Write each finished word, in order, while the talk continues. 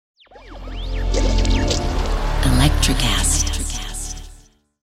NutraCast.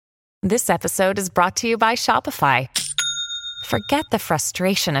 This episode is brought to you by Shopify. Forget the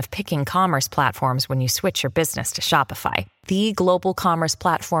frustration of picking commerce platforms when you switch your business to Shopify, the global commerce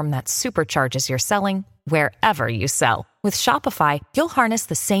platform that supercharges your selling wherever you sell. With Shopify, you'll harness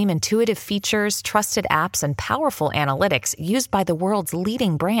the same intuitive features, trusted apps, and powerful analytics used by the world's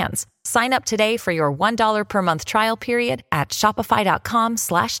leading brands. Sign up today for your $1 per month trial period at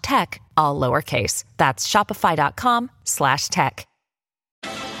shopify.com/tech, all lowercase. That's shopify.com/tech.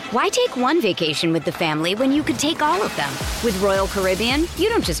 Why take one vacation with the family when you could take all of them? With Royal Caribbean, you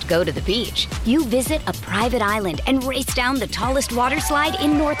don't just go to the beach. You visit a private island and race down the tallest water slide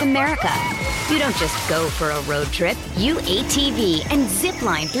in North America. You don't just go for a road trip. You ATV and zip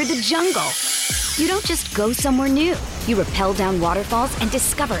line through the jungle. You don't just go somewhere new. You rappel down waterfalls and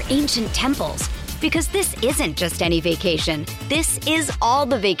discover ancient temples. Because this isn't just any vacation. This is all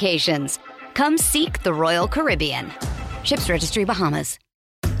the vacations. Come seek the Royal Caribbean. Ships Registry, Bahamas.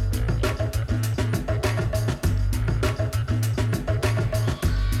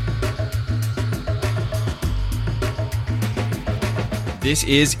 This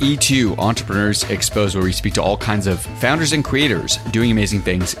is E2 Entrepreneurs Exposed, where we speak to all kinds of founders and creators doing amazing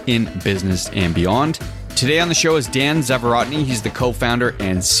things in business and beyond. Today on the show is Dan Zavarotny. He's the co-founder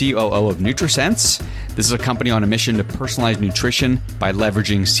and COO of NutriSense. This is a company on a mission to personalize nutrition by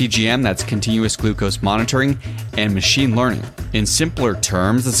leveraging CGM, that's continuous glucose monitoring, and machine learning. In simpler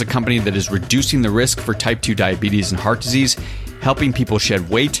terms, it's a company that is reducing the risk for type 2 diabetes and heart disease, helping people shed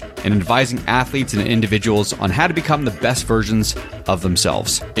weight, and advising athletes and individuals on how to become the best versions of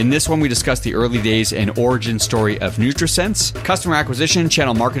themselves. In this one, we discuss the early days and origin story of NutriSense, customer acquisition,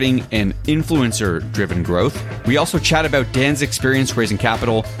 channel marketing, and influencer-driven growth. We also chat about Dan's experience raising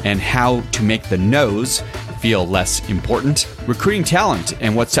capital and how to make the no's feel less important, recruiting talent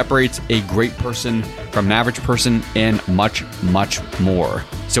and what separates a great person from an average person, and much, much more.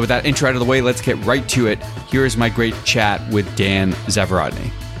 So with that intro out of the way, let's get right to it. Here is my great chat with Dan Zavarotny.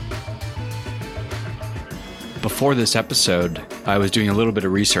 Before this episode, I was doing a little bit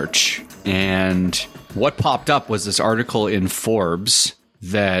of research, and what popped up was this article in Forbes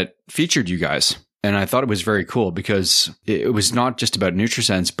that featured you guys. And I thought it was very cool because it was not just about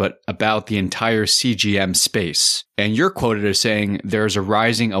NutriSense, but about the entire CGM space. And you're quoted as saying there's a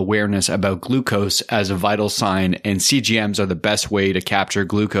rising awareness about glucose as a vital sign, and CGMs are the best way to capture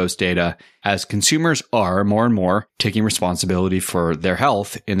glucose data as consumers are more and more taking responsibility for their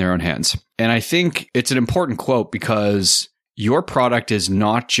health in their own hands. And I think it's an important quote because your product is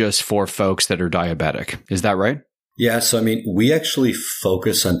not just for folks that are diabetic. Is that right? Yeah, so I mean, we actually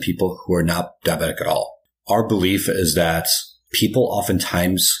focus on people who are not diabetic at all. Our belief is that people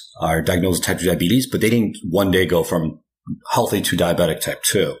oftentimes are diagnosed with type 2 diabetes, but they didn't one day go from healthy to diabetic type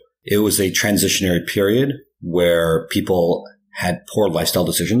 2. It was a transitionary period where people had poor lifestyle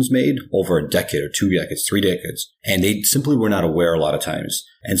decisions made over a decade or 2 decades, 3 decades, and they simply were not aware a lot of times.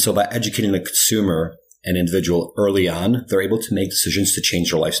 And so by educating the consumer, an individual early on, they're able to make decisions to change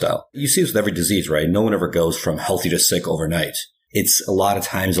their lifestyle. You see this with every disease, right? No one ever goes from healthy to sick overnight. It's a lot of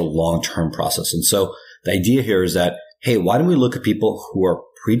times a long-term process. And so the idea here is that, hey, why don't we look at people who are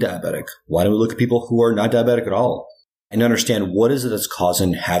pre-diabetic? Why don't we look at people who are not diabetic at all and understand what is it that's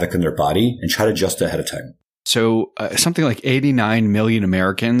causing havoc in their body and try to adjust it ahead of time? So something like 89 million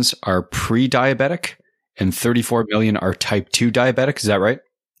Americans are pre-diabetic and 34 million are type 2 diabetic. Is that right?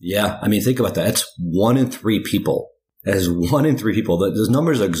 Yeah. I mean, think about that. That's 1 in 3 people. That is 1 in 3 people. Those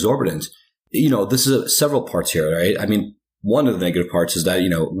numbers are exorbitant. You know, this is several parts here, right? I mean, one of the negative parts is that, you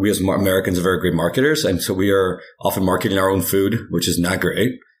know, we as Americans are very great marketers. And so we are often marketing our own food, which is not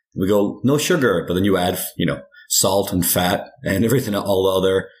great. We go, no sugar, but then you add, you know, salt and fat and everything, all the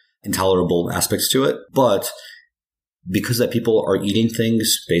other intolerable aspects to it. But because that people are eating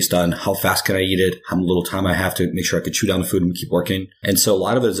things based on how fast can I eat it, how little time I have to make sure I can chew down the food and keep working. And so a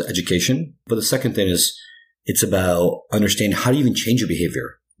lot of it is education. But the second thing is it's about understanding how do you even change your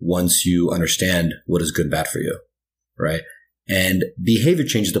behavior once you understand what is good and bad for you, right? And behavior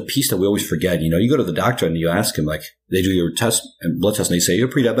change is the piece that we always forget. You know, you go to the doctor and you ask him, like, they do your test and blood test and they say you're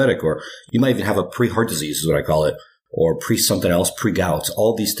pre-diabetic, or you might even have a pre-heart disease is what I call it, or pre-something else, pre-gout.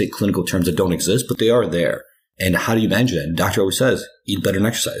 All these clinical terms that don't exist, but they are there. And how do you manage that? And the doctor always says, eat better and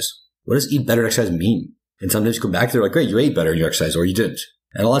exercise. What does eat better and exercise mean? And sometimes you come back, they're like, great, you ate better and you exercised, or you didn't.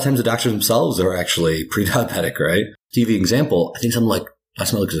 And a lot of times the doctors themselves are actually pre-diabetic, right? To give you an example, I think something like,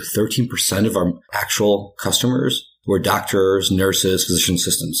 last time I looked at 13% of our actual customers were doctors, nurses, physician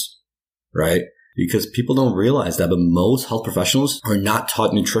assistants, right? Because people don't realize that, but most health professionals are not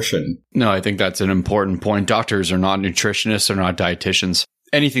taught nutrition. No, I think that's an important point. Doctors are not nutritionists, they're not dietitians.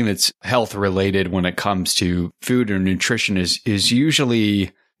 anything that's health related when it comes to food or nutrition is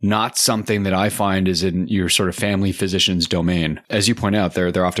usually not something that I find is in your sort of family physician's domain. As you point out,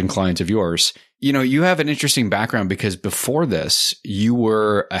 they're often clients of yours. You know, you have an interesting background because before this, you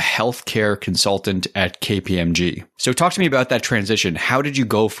were a healthcare consultant at KPMG. So talk to me about that transition. How did you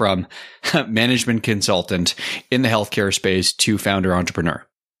go from management consultant in the healthcare space to founder entrepreneur?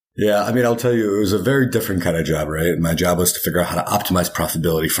 Yeah, I mean, I'll tell you, it was a very different kind of job, right? My job was to figure out how to optimize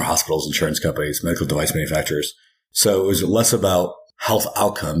profitability for hospitals, insurance companies, medical device manufacturers. So it was less about health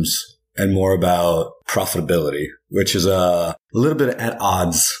outcomes and more about profitability, which is a little bit at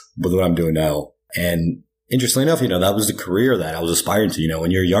odds with what I'm doing now. And interestingly enough, that was the career that I was aspiring to.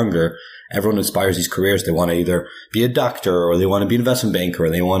 When you're younger, everyone aspires these careers. They want to either be a doctor or they want to be an investment banker or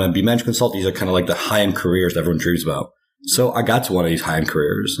they want to be management consultant. These are kind of like the high-end careers that everyone dreams about. So I got to one of these high-end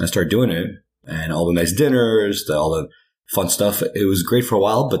careers and I started doing it, and all the nice dinners, all the fun stuff. It was great for a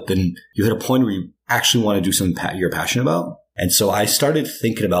while, but then you hit a point where you actually want to do something you're passionate about. And so I started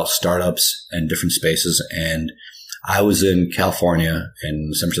thinking about startups and different spaces. And I was in California in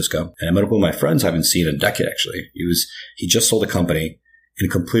San Francisco, and I met up with my friends I haven't seen in a decade, actually. He just sold a company in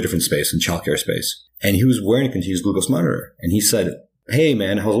a completely different space, in childcare space. And he was wearing a continuous glucose monitor. And he said, "Hey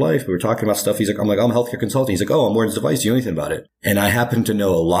man, how's life?" We were talking about stuff. I'm like, "I'm a healthcare consultant." He's like, "Oh, I'm wearing this device. Do you know anything about it?" And I happen to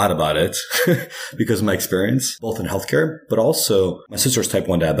know a lot about it because of my experience, both in healthcare, but also my sister's type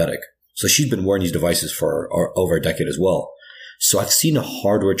 1 diabetic. So she's been wearing these devices for over a decade as well. So I've seen the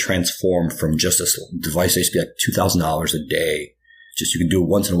hardware transform from just a device that used to be like $2,000 a day. Just you can do it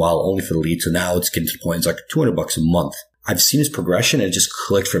once in a while only for the lead. So now it's getting to the point, it's like $200 a month. I've seen this progression and it just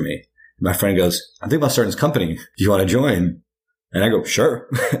clicked for me. My friend goes, "I'm thinking about starting this company. Do you want to join?" And I go, "Sure."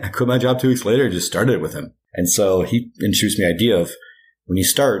 I quit my job 2 weeks later and just started it with him. And so he introduced me the idea of when you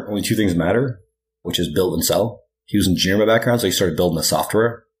start, only two things matter, which is build and sell. He was an engineer in my background, so he started building the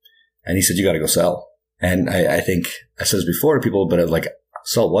software. And he said, "You got to go sell." And I think I said this before to people, but like,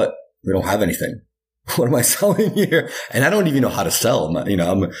 sell what? We don't have anything. What am I selling here? And I don't even know how to sell.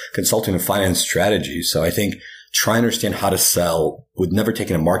 I'm consulting in finance strategy. So I think trying to understand how to sell with never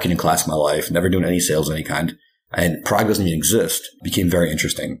taking a marketing class in my life, never doing any sales of any kind, and product doesn't even exist, became very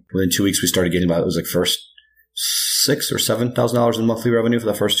interesting. Within 2 weeks, we started getting about, it was like first $6,000 or $7,000 in monthly revenue for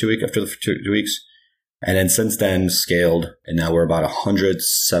the first 2 weeks, after the 2 weeks. And then since then scaled, and now we're about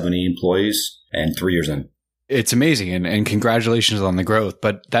 170 employees and 3 years in. It's amazing, and congratulations on the growth.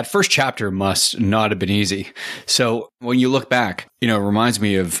 But that first chapter must not have been easy. So when you look back, it reminds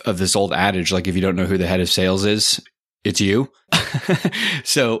me of this old adage, like if you don't know who the head of sales is, it's you.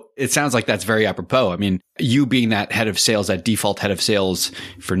 So it sounds like that's very apropos. I mean, you being that head of sales, that default head of sales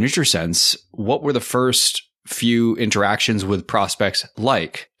for NutriSense, what were the first few interactions with prospects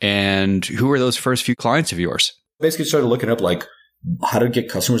like? And who were those first few clients of yours? Basically started looking up like how to get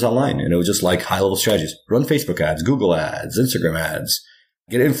customers online. And it was just like high level strategies. Run Facebook ads, Google ads, Instagram ads,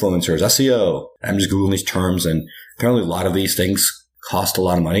 get influencers, SEO. I'm just Googling these terms. And apparently a lot of these things cost a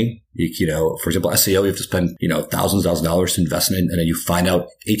lot of money. For example, SEO, you have to spend, thousands of dollars to invest in it. And then you find out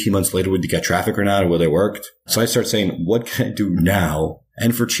 18 months later whether you get traffic or not, or whether it worked. So I started saying, what can I do now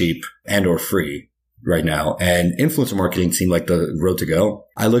and for cheap and or free right now? And influencer marketing seemed like the road to go.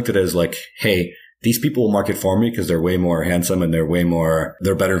 I looked at it as like, hey, these people will market for me because they're way more handsome and they're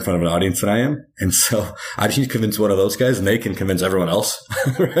better in front of an audience than I am. And so I just need to convince one of those guys and they can convince everyone else.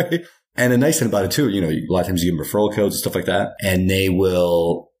 Right? And the nice thing about it too, a lot of times you give them referral codes and stuff like that, and they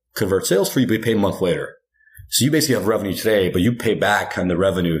will convert sales for you, but you pay a month later. So you basically have revenue today, but you pay back on the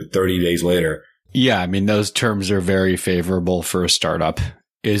revenue 30 days later. Yeah. I mean, those terms are very favorable for a startup.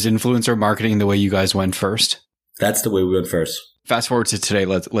 Is influencer marketing the way you guys went first? That's the way we went first. Fast forward to today.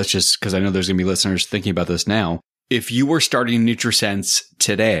 Let's just, because I know there's going to be listeners thinking about this now. If you were starting NutriSense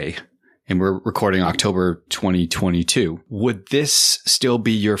today, and we're recording October 2022, would this still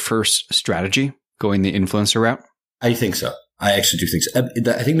be your first strategy, going the influencer route? I think so. I actually do think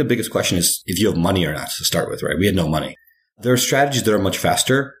so. I think the biggest question is if you have money or not to start with, right? We had no money. There are strategies that are much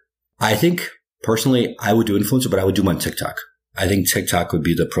faster. I think personally, I would do influencer, but I would do them on TikTok. I think TikTok would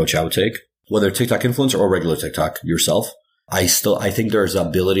be the approach I would take, whether TikTok influencer or regular TikTok yourself. I think there's the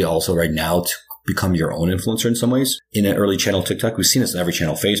ability also right now to become your own influencer in some ways. In an early channel TikTok, we've seen this in every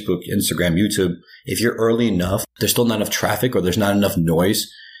channel, Facebook, Instagram, YouTube. If you're early enough, there's still not enough traffic or there's not enough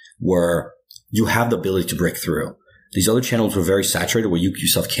noise where you have the ability to break through. These other channels were very saturated where you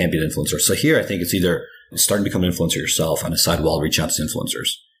yourself can't be an influencer. So here, I think it's either starting to become an influencer yourself on the side while reach out to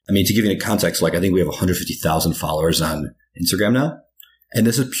influencers. I mean, to give you a context, like I think we have 150,000 followers on Instagram now. And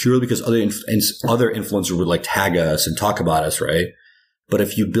this is purely because other influencers would like tag us and talk about us, right? But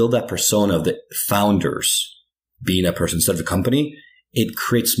if you build that persona of the founders being a person instead of a company, it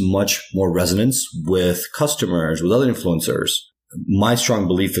creates much more resonance with customers, with other influencers. My strong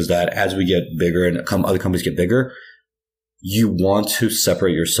belief is that as we get bigger and other companies get bigger, you want to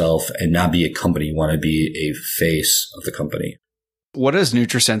separate yourself and not be a company. You want to be a face of the company. What does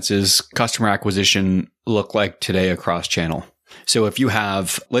NutriSense's customer acquisition look like today across channel? So if you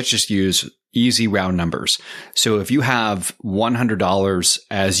have, let's just use easy round numbers. So if you have $100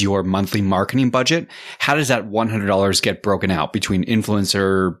 as your monthly marketing budget, how does that $100 get broken out between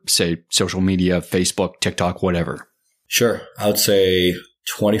influencer, say social media, Facebook, TikTok, whatever? Sure. I would say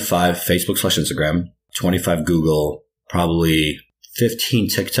 25 Facebook/Instagram, 25 Google, probably 15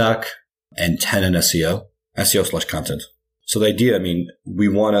 TikTok, and 10 in SEO/content. So the idea,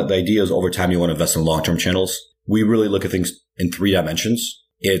 the idea is over time you want to invest in long-term channels. We really look at things in 3 dimensions.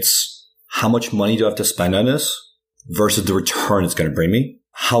 It's how much money do I have to spend on this versus the return it's going to bring me?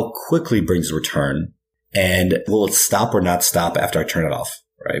 How quickly it brings the return? And will it stop or not stop after I turn it off?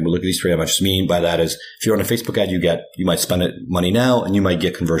 Right? We look at these 3 dimensions. Meaning by that is if you're on a Facebook ad, you might spend money now and you might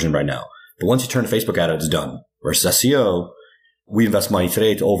get conversion right now. But once you turn a Facebook ad, it's done. Versus SEO, we invest money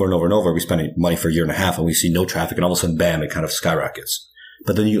today to over and over and over. We spend money for a year and a half and we see no traffic and all of a sudden, bam, it kind of skyrockets.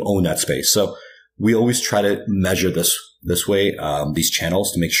 But then you own that space. So we always try to measure this way, these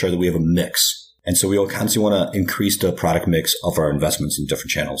channels to make sure that we have a mix. And so we all constantly want to increase the product mix of our investments in different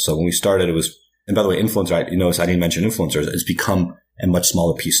channels. So when we started, it was, and by the way, influencer, you notice I didn't mention influencers. It's become a much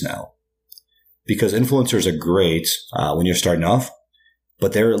smaller piece now because influencers are great when you're starting off,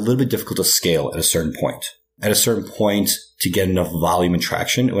 but they're a little bit difficult to scale at a certain point. At a certain point to get enough volume and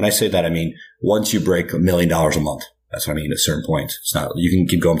traction. When I say that, I mean, once you break $1 million a month, that's what I mean. At a certain point, it's not, you can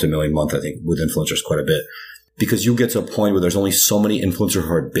keep going to $1 million a month, I think, with influencers quite a bit because you get to a point where there's only so many influencers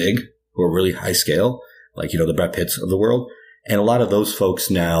who are big, who are really high scale, like, the Brad Pitts of the world. And a lot of those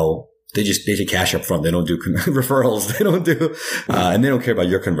folks now, they take cash up front. They don't do referrals. They don't do, and they don't care about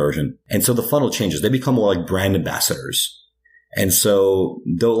your conversion. And so the funnel changes. They become more like brand ambassadors. And so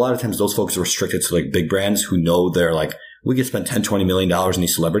though a lot of times those folks are restricted to like big brands who know they're like, we could spend $10, $20 million in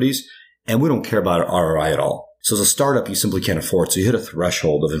these celebrities and we don't care about ROI at all. So as a startup, you simply can't afford. So you hit a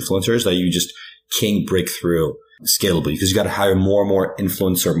threshold of influencers that you just can't break through scalably because you got to hire more and more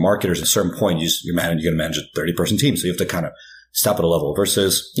influencer marketers. At a certain point, you're going to manage a 30-person team. So you have to kind of stop at a level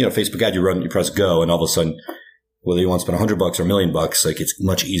versus, Facebook ad, you press go and all of a sudden, whether you want to spend $100 or $1 million, like it's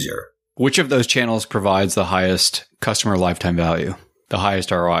much easier. Which of those channels provides the highest customer lifetime value, the highest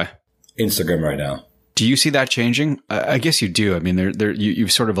ROI? Instagram right now. Do you see that changing? I guess you do. I mean,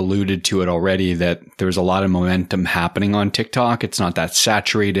 you've sort of alluded to it already that there's a lot of momentum happening on TikTok. It's not that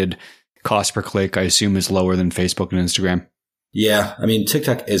saturated. Cost per click, I assume, is lower than Facebook and Instagram. Yeah. I mean,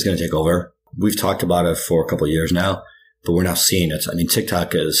 TikTok is going to take over. We've talked about it for a couple of years now, but we're now seeing it. I mean,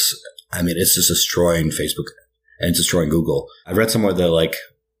 TikTok it's just destroying Facebook and it's destroying Google. I've read somewhere that I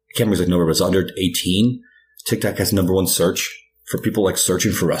can't remember the number, but it's under 18. TikTok has number 1 search for people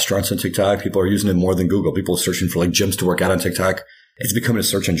searching for restaurants on TikTok. People are using it more than Google. People are searching for gyms to work out on TikTok. It's becoming a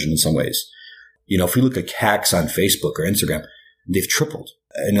search engine in some ways. If we look at CACs on Facebook or Instagram, they've tripled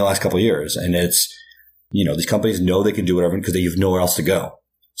in the last couple of years. And it's, these companies know they can do whatever because they have nowhere else to go.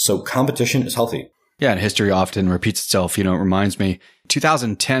 So competition is healthy. Yeah, and history often repeats itself. It reminds me,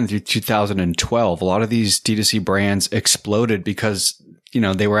 2010 through 2012, a lot of these D2C brands exploded because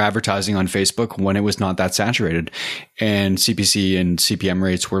they were advertising on Facebook when it was not that saturated and CPC and CPM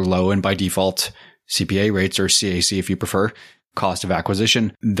rates were low. And by default, CPA rates or CAC, if you prefer, cost of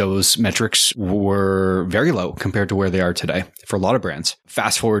acquisition, those metrics were very low compared to where they are today for a lot of brands.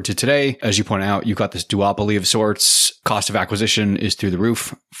 Fast forward to today, as you point out, you've got this duopoly of sorts. Cost of acquisition is through the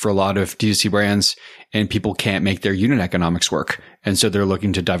roof for a lot of D2C brands and people can't make their unit economics work. And so they're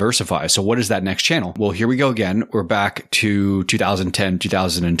looking to diversify. So what is that next channel? Well, here we go again. We're back to 2010,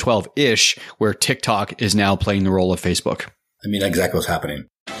 2012-ish, where TikTok is now playing the role of Facebook. I mean, exactly what's happening.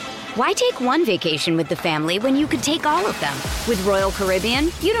 Why take one vacation with the family when you could take all of them? With Royal Caribbean,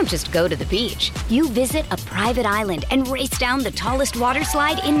 you don't just go to the beach. You visit a private island and race down the tallest water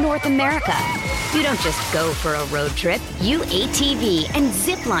slide in North America. You don't just go for a road trip. You ATV and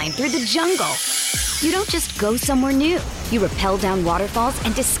zip line through the jungle. You don't just go somewhere new. You rappel down waterfalls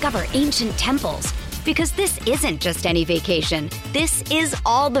and discover ancient temples. Because this isn't just any vacation. This is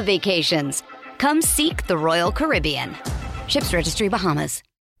all the vacations. Come seek the Royal Caribbean. Ships Registry, Bahamas.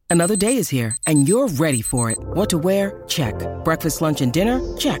 Another day is here, and you're ready for it. What to wear? Check. Breakfast, lunch, and dinner?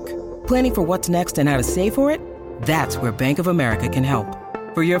 Check. Planning for what's next and how to save for it? That's where Bank of America can help.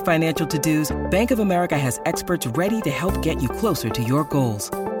 For your financial to-dos, Bank of America has experts ready to help get you closer to your goals.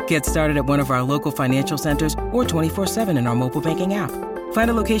 Get started at one of our local financial centers or 24/7 in our mobile banking app.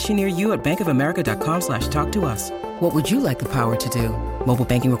 Find a location near you at bankofamerica.com/talktous. What would you like the power to do? Mobile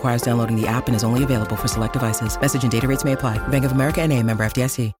banking requires downloading the app and is only available for select devices. Message and data rates may apply. Bank of America NA, member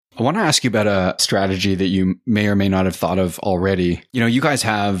FDIC. I want to ask you about a strategy that you may or may not have thought of already. You guys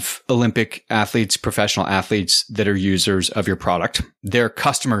have Olympic athletes, professional athletes that are users of your product. They're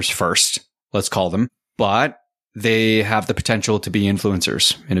customers first, let's call them, but they have the potential to be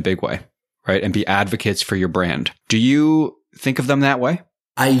influencers in a big way, right? And be advocates for your brand. Do you think of them that way?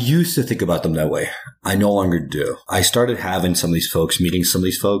 I used to think about them that way. I no longer do. I started having some of these folks, meeting some of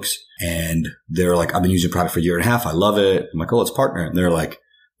these folks, and they're like, I've been using the product for a year and a half. I love it. I'm like, oh, let's partner. And they're like,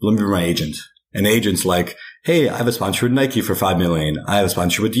 let me be my agent. And the agent's like, hey, I have a sponsorship with Nike for $5 million. I have a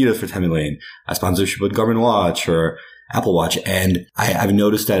sponsorship with Adidas for $10 million. I have a sponsorship with Garmin Watch or Apple Watch. And I've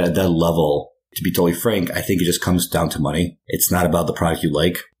noticed that at that level, to be totally frank, I think it just comes down to money. It's not about the product you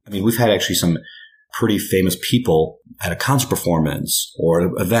like. I mean, we've had actually some pretty famous people at a concert performance or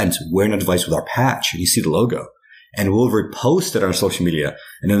an event wearing a device with our patch, and you see the logo. And we'll repost it on social media.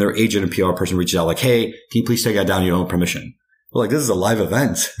 And then their agent and PR person reaches out like, hey, can you please take that down your own permission? We're like, this is a live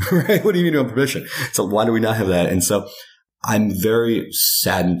event, right? What do you mean you have permission? So why do we not have that? And so I'm very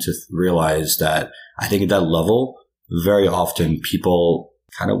saddened to realize that I think at that level, very often people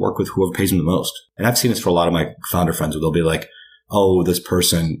kind of work with whoever pays them the most. And I've seen this for a lot of my founder friends where they'll be like, oh, this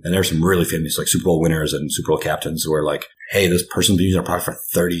person, and there's some really famous like Super Bowl winners and Super Bowl captains who are like, hey, this person's been using our product for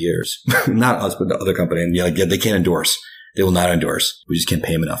 30 years. Not us, but the other company. And they can't endorse. They will not endorse. We just can't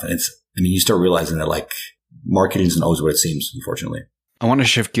pay them enough. And you start realizing that like marketing isn't always what it seems, unfortunately. I want to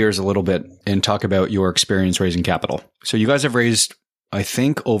shift gears a little bit and talk about your experience raising capital. So you guys have raised, I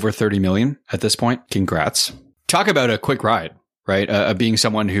think, over 30 million at this point. Congrats. Talk about a quick ride, right? Being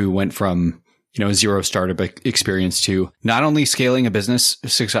someone who went from zero startup experience to not only scaling a business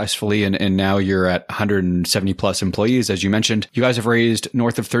successfully, and now you're at 170 plus employees. As you mentioned, you guys have raised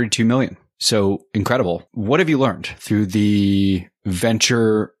north of 32 million. So incredible. What have you learned through the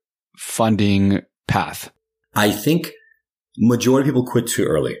venture funding path? I think majority of people quit too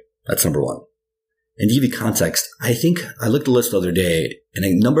early. That's number one. And to give you context, I think I looked at the list the other day and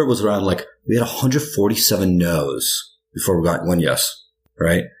a number was around like we had 147 no's before we got one yes,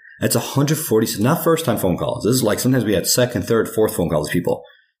 right? That's 147, not first time phone calls. This is like sometimes we had second, third, fourth phone calls with people.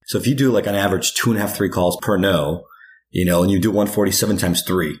 So if you do like on average 2.5, 3 calls per no, and you do 147 times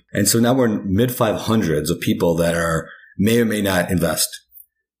 3. And so now we're in mid 500s of people that may or may not invest.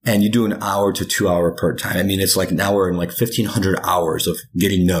 And you do an hour to 2 hour per time. I mean, it's like now we're in like 1,500 hours of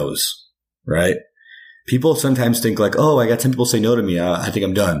getting no's, right? People sometimes think like, oh, I got 10 people say no to me. I think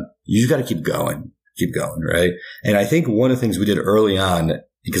I'm done. You just got to keep going, right? And I think one of the things we did early on,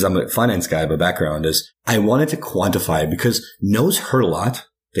 because I'm a finance guy by background, is I wanted to quantify because no's hurt a lot.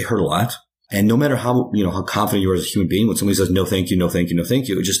 They hurt a lot. And no matter how confident you are as a human being, when somebody says no, thank you, no, thank you, no, thank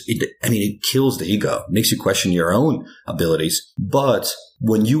you, it kills the ego. It makes you question your own abilities. But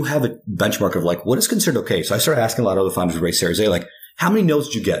when you have a benchmark of like, what is considered okay? So I started asking a lot of other founders who raised Series A, like, how many no's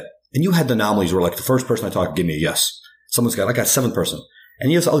did you get? And you had the anomalies where like the first person I talked to gave me a yes. Someone's got, I got 7th person.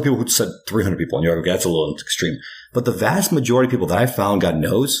 And you have other people who said 300 people, and you're like, okay, that's a little extreme. But the vast majority of people that I found got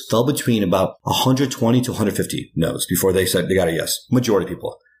no's fell between about 120 to 150 no's before they said they got a yes. Majority of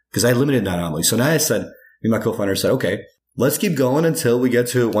people. Because I limited that anomaly. So now I said, me and my co-founder said, okay, let's keep going until we get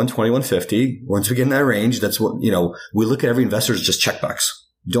to 120, 150. Once we get in that range, that's what, we look at every investor as just checkbox.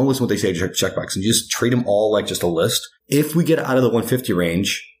 Don't listen to what they say, checkbox. And you just treat them all like just a list. If we get out of the 150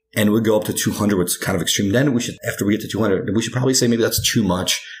 range, and we go up to 200, which is kind of extreme. Then after we get to 200, we should probably say maybe that's too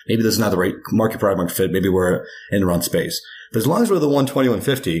much. Maybe this is not the right product market fit. Maybe we're in the wrong space. But as long as we're the 120,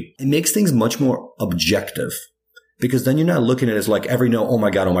 150, it makes things much more objective. Because then you're not looking at it as like every no, oh my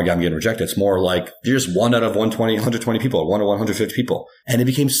God, I'm getting rejected. It's more like you're just one out of 120 people, or 1 out of 150 people. And it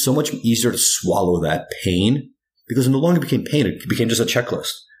became so much easier to swallow that pain because it no longer became pain. It became just a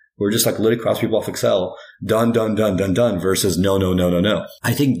checklist. We're just like literally cross people off Excel, done versus no.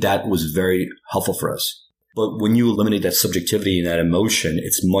 I think that was very helpful for us. But when you eliminate that subjectivity and that emotion,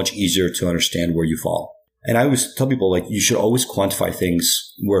 it's much easier to understand where you fall. And I always tell people like you should always quantify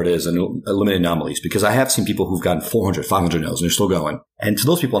things where it is and eliminate anomalies because I have seen people who've gotten 400, 500 no's and they're still going. And to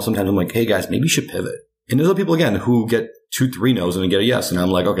those people, sometimes I'm like, hey guys, maybe you should pivot. And there's other people again who get 2, 3 no's and then get a yes. And I'm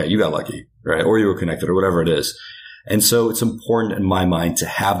like, okay, you got lucky, right? Or you were connected or whatever it is. And so it's important in my mind to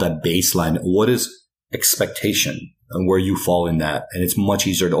have that baseline. What is expectation and where you fall in that? And it's much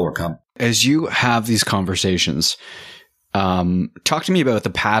easier to overcome. As you have these conversations, talk to me about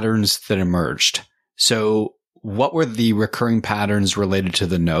the patterns that emerged. So what were the recurring patterns related to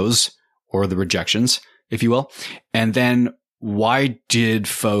the no's or the rejections, if you will? And then why did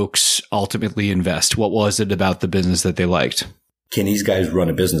folks ultimately invest? What was it about the business that they liked? can these guys run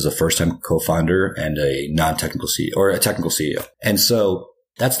a business, a first-time co-founder and a non-technical CEO or a technical CEO? And so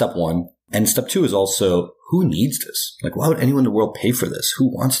that's step one. And step two is also, who needs this? Like, why would anyone in the world pay for this?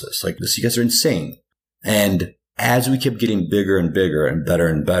 Who wants this? Like, you guys are insane. And as we kept getting bigger and bigger and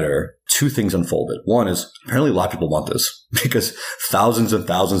better, two things unfolded. One is apparently a lot of people want this because thousands of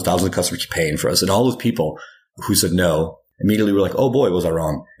customers keep paying for us. And all those people who said no immediately were like, oh boy, was I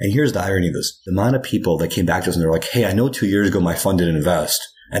wrong? And here's the irony of this. The amount of people that came back to us and they're like, hey, I know 2 years ago my fund didn't invest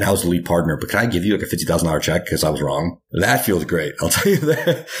and I was the lead partner, but can I give you like a $50,000 check because I was wrong? That feels great. I'll tell you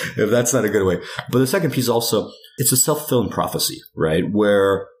that if that's not a good way. But the second piece also, it's a self-fulfilling prophecy, right?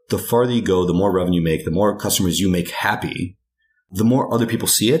 Where the farther you go, the more revenue you make, the more customers you make happy, the more other people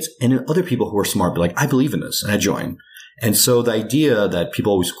see it. And then other people who are smart be like, I believe in this and I join. And so the idea that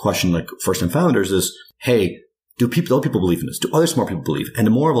people always question like first-time founders is, hey, do other people believe in this? Do other smart people believe? And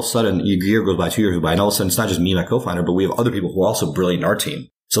the more of a sudden, a year goes by, 2 years go by, and all of a sudden it's not just me and my co-founder, but we have other people who are also brilliant in our team.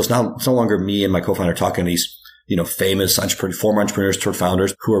 So it's no longer me and my co-founder talking to these, famous former entrepreneurs toward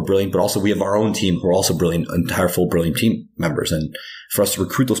founders who are brilliant, but also we have our own team who are also brilliant, entire full brilliant team members. And for us to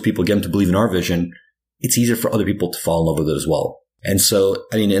recruit those people, get them to believe in our vision, it's easier for other people to fall in love with it as well. And so,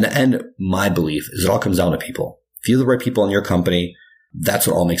 in the end, my belief is it all comes down to people. If you have the right people in your company, that's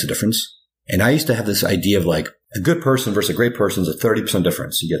what all makes a difference. And I used to have this idea of like a good person versus a great person is a 30%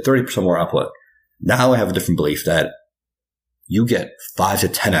 difference. You get 30% more output. Now I have a different belief that you get 5 to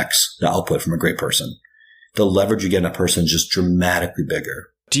 10x the output from a great person. The leverage you get in a person is just dramatically bigger.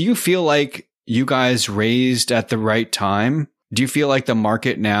 Do you feel like you guys raised at the right time? Do you feel like the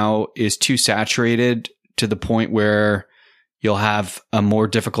market now is too saturated to the point where you'll have a more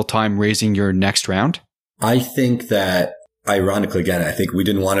difficult time raising your next round? I think that, ironically, again, I think we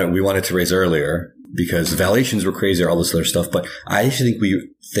wanted to raise earlier because valuations were crazy, all this other stuff. But I actually think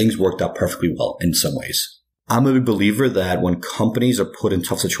things worked out perfectly well in some ways. I'm a big believer that when companies are put in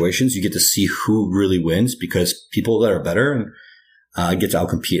tough situations, you get to see who really wins because people that are better get to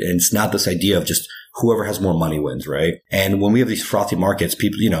outcompete. And it's not this idea of just whoever has more money wins, right? And when we have these frothy markets,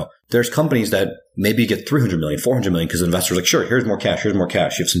 people, there's companies that maybe get 300 million, 400 million because investors are like, sure, here's more cash. You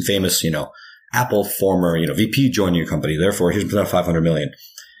have some famous, Apple former, VP joining your company. Therefore, here's 500 million.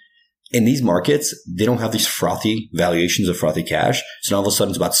 In these markets, they don't have these frothy valuations of frothy cash. So now all of a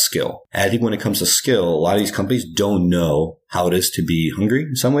sudden it's about skill. And I think when it comes to skill, a lot of these companies don't know how it is to be hungry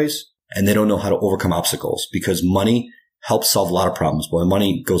in some ways. And they don't know how to overcome obstacles because money helps solve a lot of problems. But when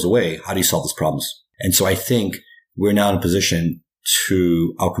money goes away, how do you solve those problems? And so I think we're now in a position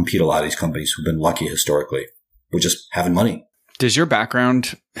to outcompete a lot of these companies who've been lucky historically with just having money. Does your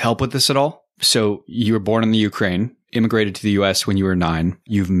background help with this at all? So you were born in the Ukraine, immigrated to the US when you were 9.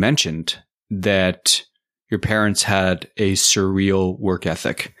 You've mentioned that your parents had a surreal work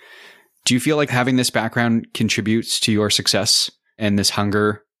ethic. Do you feel like having this background contributes to your success and this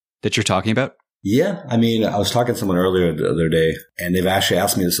hunger that you're talking about? Yeah. I was talking to someone earlier the other day, and they've actually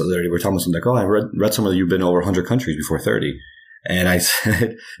asked me this the other day. We're talking about something like, I read somewhere that you've been over 100 countries before 30. And I said,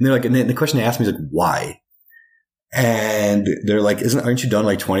 and they're like, and the question they asked me is like, why? And they're like, aren't you done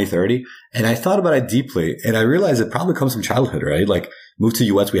like 20, 30? And I thought about it deeply and I realized it probably comes from childhood, right? Like moved to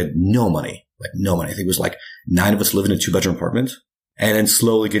the US, we had no money. I think it was like 9 of us living in a 2-bedroom apartment and then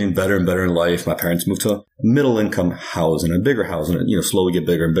slowly getting better and better in life. My parents moved to a middle income house and a bigger house and, slowly get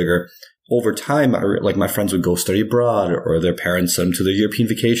bigger and bigger. Over time, my friends would go study abroad or their parents sent them to their European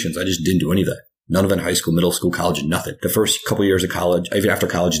vacations. I just didn't do any of that. None of it in high school, middle school, college, nothing. The first couple of years of college, even after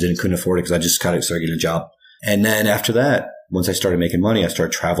college, couldn't afford it because I just kind of started getting a job. And then after that, once I started making money, I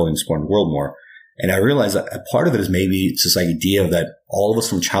started traveling, exploring the world more. And I realized that a part of it is maybe it's this idea that all of us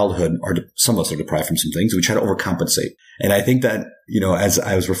from childhood some of us are deprived from some things. We try to overcompensate. And I think that, as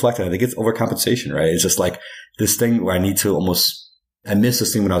I was reflecting, I think it's overcompensation, right? It's just like this thing where I missed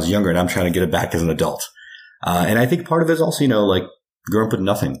this thing when I was younger and I'm trying to get it back as an adult. And I think part of it is also, growing up with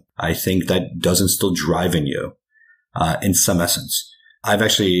nothing. I think that does instill drive in you, in some essence.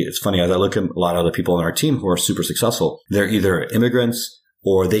 It's funny, as I look at a lot of other people on our team who are super successful, they're either immigrants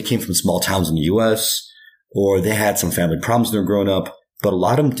or they came from small towns in the US or they had some family problems when they were growing up, but a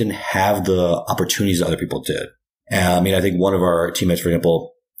lot of them didn't have the opportunities that other people did. I think one of our teammates, for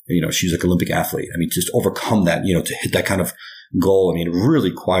example, she's like an Olympic athlete. Just overcome that, to hit that kind of goal. It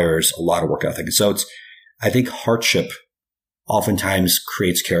really requires a lot of work ethic. And so I think hardship oftentimes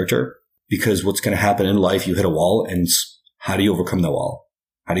creates character because what's going to happen in life, you hit a wall and how do you overcome the wall?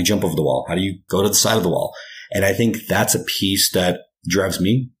 How do you jump over the wall? How do you go to the side of the wall? And I think that's a piece that drives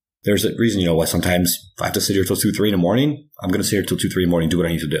me. There's a reason, why sometimes if I have to sit here till 2, 3 in the morning, I'm going to sit here till 2, 3 in the morning, do what I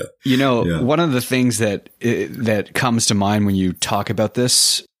need to do. One of the things that comes to mind when you talk about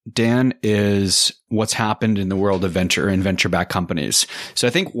this Dan, is what's happened in the world of venture and venture-backed companies. So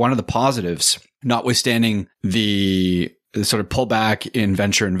I think one of the positives, notwithstanding the sort of pullback in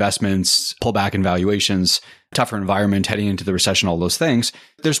venture investments, pullback in valuations, tougher environment heading into the recession, all those things,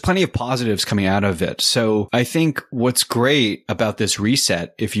 there's plenty of positives coming out of it. So I think what's great about this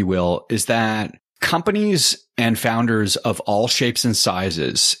reset, if you will, is that companies and founders of all shapes and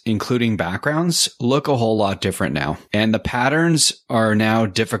sizes, including backgrounds, look a whole lot different now. And the patterns are now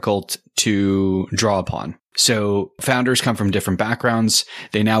difficult to draw upon. So founders come from different backgrounds.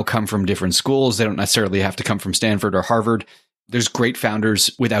 They now come from different schools. They don't necessarily have to come from Stanford or Harvard. There's great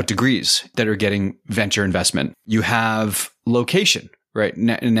founders without degrees that are getting venture investment. You have location, right?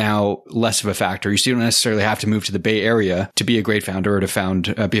 Now less of a factor. You still don't necessarily have to move to the Bay Area to be a great founder or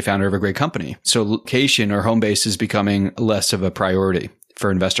to be a founder of a great company. So location or home base is becoming less of a priority for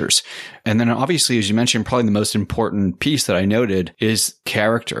investors. And then obviously, as you mentioned, probably the most important piece that I noted is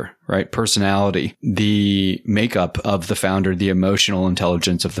character, right? Personality, the makeup of the founder, the emotional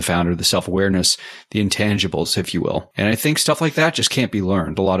intelligence of the founder, the self-awareness, the intangibles, if you will. And I think stuff like that just can't be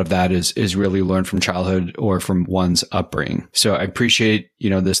learned. A lot of that is really learned from childhood or from one's upbringing. So I appreciate,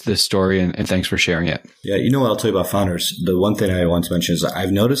 this story and thanks for sharing it. Yeah. What I'll tell you about founders. The one thing I want to mention is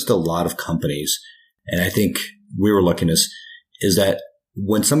I've noticed a lot of companies, and I think we were looking at this, is that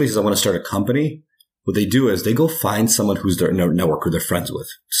when somebody says, I want to start a company, what they do is they go find someone who's their network, who they're friends with,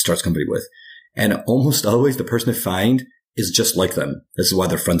 starts a company with. And almost always the person they find is just like them. This is why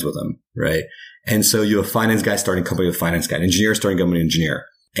they're friends with them, right? And so you have a finance guy starting a company with a finance guy, an engineer starting a company with an engineer.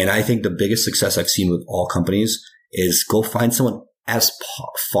 And I think the biggest success I've seen with all companies is go find someone as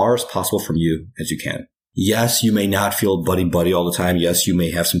far as possible from you as you can. Yes, you may not feel buddy-buddy all the time. Yes, you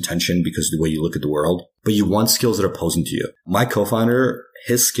may have some tension because of the way you look at the world, but you want skills that are opposing to you. My co-founder,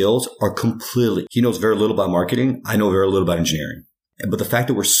 his skills are he knows very little about marketing. I know very little about engineering. But the fact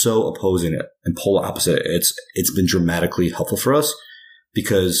that we're so opposing it and polar opposite, it's been dramatically helpful for us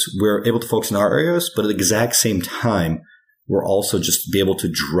because we're able to focus in our areas, but at the exact same time, we're also just be able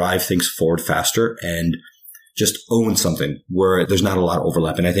to drive things forward faster and just own something where there's not a lot of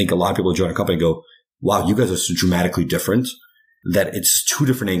overlap. And I think a lot of people join a company and go, wow, you guys are so dramatically different that it's two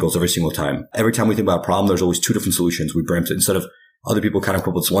different angles every single time. Every time we think about a problem, there's always two different solutions. We bring it instead of other people kind of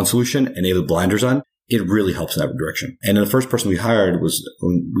come up with one solution and they have the blinders on. It really helps in that direction. And then the first person we hired was,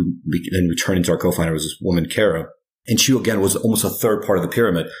 when we turned into our co-founder, was this woman, Kara. And she, again, was almost a third part of the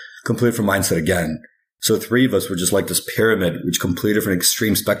pyramid, completely different mindset again. So the three of us were just like this pyramid, which completely different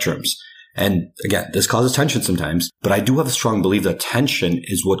extreme spectrums. And again, this causes tension sometimes, but I do have a strong belief that tension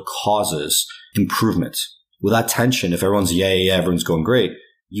is what causes improvement. Without tension, if everyone's everyone's going great,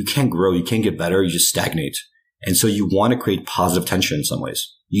 you can't grow, you can't get better, you just stagnate. And so you want to create positive tension in some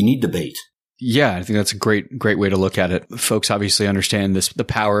ways. You need debate. Yeah, I think that's a great way to look at it. Folks obviously understand the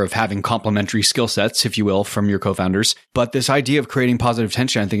power of having complementary skill sets, if you will, from your co-founders. But this idea of creating positive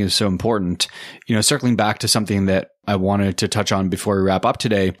tension, I think, is so important. Circling back to something that I wanted to touch on before we wrap up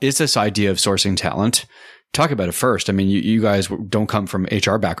today is this idea of sourcing talent. Talk about it first. I mean, you guys don't come from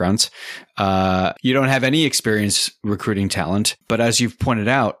HR backgrounds. You don't have any experience recruiting talent. But as you've pointed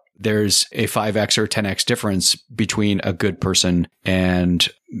out, there's a 5x or 10x difference between a good person and,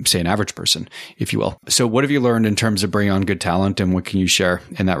 say, an average person, if you will. So what have you learned in terms of bringing on good talent, and what can you share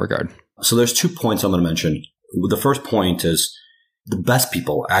in that regard? So there's 2 points I'm going to mention. The first point is the best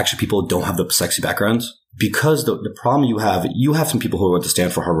people, actually people who don't have the sexy backgrounds, because the problem you have some people who went to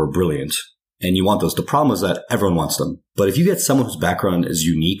Stanford, Harvard are brilliant, and you want those. The problem is that everyone wants them. But if you get someone whose background is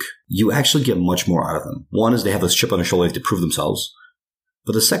unique, you actually get much more out of them. One is they have this chip on their shoulder, they have to prove themselves.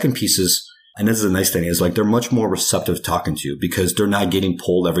 But the second piece is, and this is a nice thing, is like they're much more receptive to talking to you because they're not getting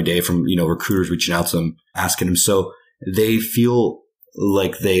pulled every day from, recruiters reaching out to them, asking them. So they feel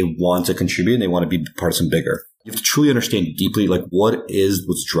like they want to contribute and they want to be part of something bigger. You have to truly understand deeply, like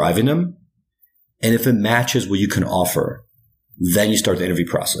what's driving them. And if it matches what you can offer, then you start the interview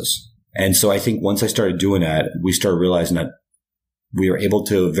process. And so I think once I started doing that, we started realizing that we were able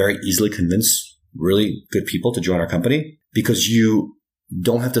to very easily convince really good people to join our company because you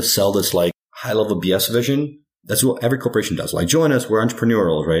don't have to sell this like high level BS vision. That's what every corporation does. Like, join us, we're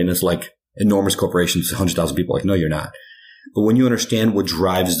entrepreneurial, right? And it's like enormous corporations, 100,000 people. Like, no, you're not. But when you understand what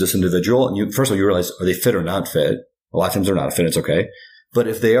drives this individual, and first of all, you realize, are they fit or not fit? A lot of times they're not fit. It's okay. But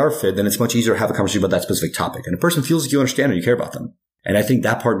if they are fit, then it's much easier to have a conversation about that specific topic. And a person feels like you understand and you care about them. And I think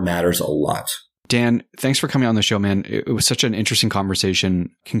that part matters a lot. Dan, thanks for coming on the show, man. It was such an interesting conversation.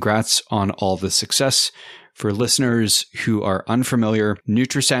 Congrats on all the success. For listeners who are unfamiliar,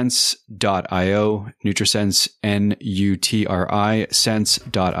 Nutrisense.io, Nutrisense, N-U-T-R-I,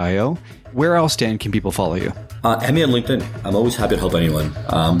 sense.io. Where else, Dan, can people follow you? Add me on LinkedIn. I'm always happy to help anyone.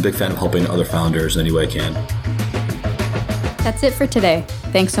 I'm a big fan of helping other founders in any way I can. That's it for today.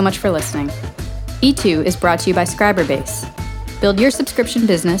 Thanks so much for listening. E2 is brought to you by Scriberbase. Build your subscription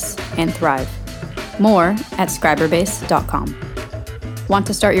business and thrive. More at scriberbase.com. Want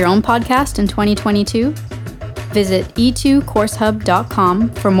to start your own podcast in 2022? Visit e2coursehub.com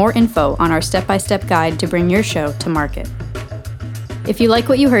for more info on our step-by-step guide to bring your show to market. If you like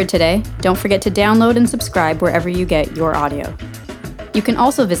what you heard today, don't forget to download and subscribe wherever you get your audio. You can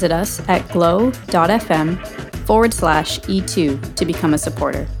also visit us at glow.fm/E2 to become a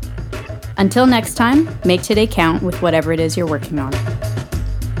supporter. Until next time, make today count with whatever it is you're working on.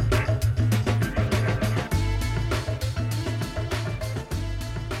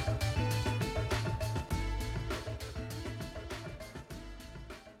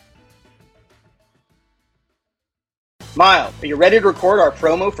 Miles, are you ready to record our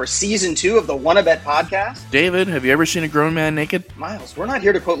promo for Season 2 of the Wanna Bet podcast? David, have you ever seen a grown man naked? Miles, we're not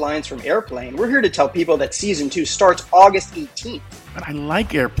here to quote lines from Airplane. We're here to tell people that Season 2 starts August 18th. But I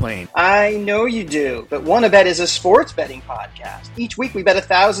like Airplane. I know you do, but Wanna Bet is a sports betting podcast. Each week we bet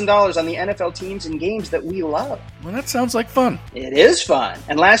 $1,000 on the NFL teams and games that we love. Well, that sounds like fun. It is fun.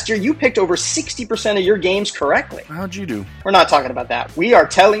 And last year you picked over 60% of your games correctly. How'd you do? We're not talking about that. We are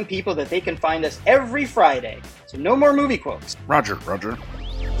telling people that they can find us every Friday. So no more movie quotes. Roger.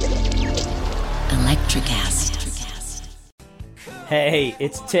 Electricast. Hey,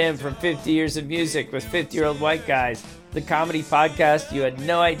 it's Tim from 50 Years of Music with 50-Year-Old White Guys, the comedy podcast you had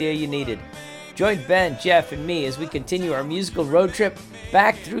no idea you needed. Join Ben, Jeff, and me as we continue our musical road trip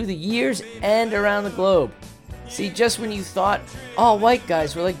back through the years and around the globe. See, just when you thought all white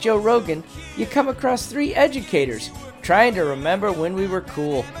guys were like Joe Rogan, you come across 3 educators trying to remember when we were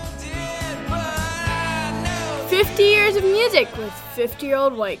cool. 50 Years of Music with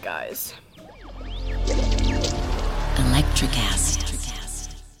 50-Year-Old White Guys.